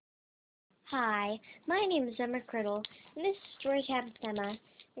Hi, my name is Emma Criddle, and this is Storytime with Emma,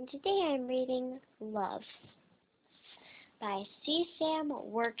 and today I am reading Love by Sesame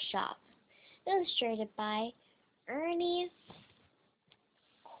Workshop, illustrated by Ernie,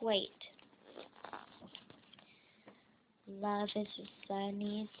 Kwiat. Love is a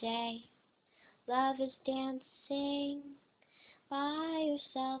sunny day, love is dancing by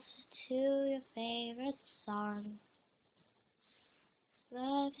yourself to your favorite song.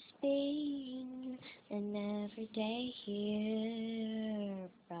 Love is being an everyday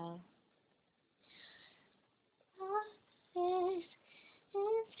hero. Love is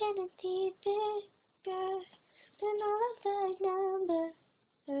infinity bigger than all the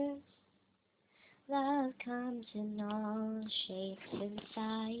numbers. Love comes in all shapes and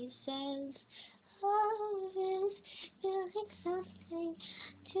sizes. Love is building something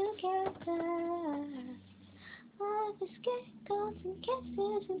together. Love is giggles and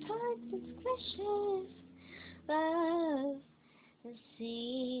kisses and hugs and squishes. Love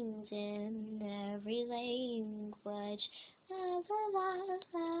sings in every language. La la la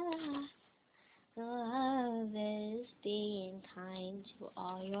la. Love is being kind to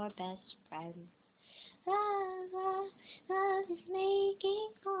all your best friends. La la. Love is making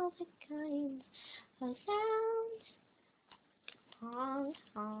all the kinds of sounds. Honk,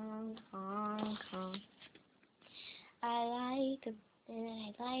 honk, honk, honk. I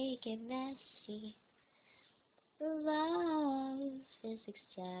like it messy. Love is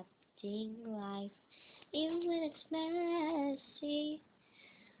accepting life, even when it's messy.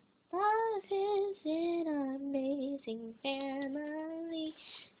 Love is an amazing family,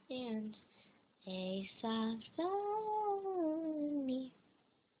 and a soft harmony.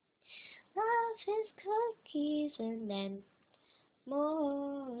 Love is cookies and then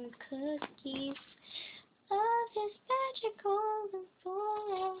more cookies. Love is magical and full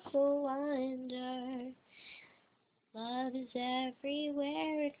of wonder. Love is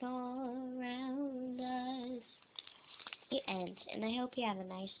everywhere and all around us. The end, and I hope you have a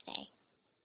nice day.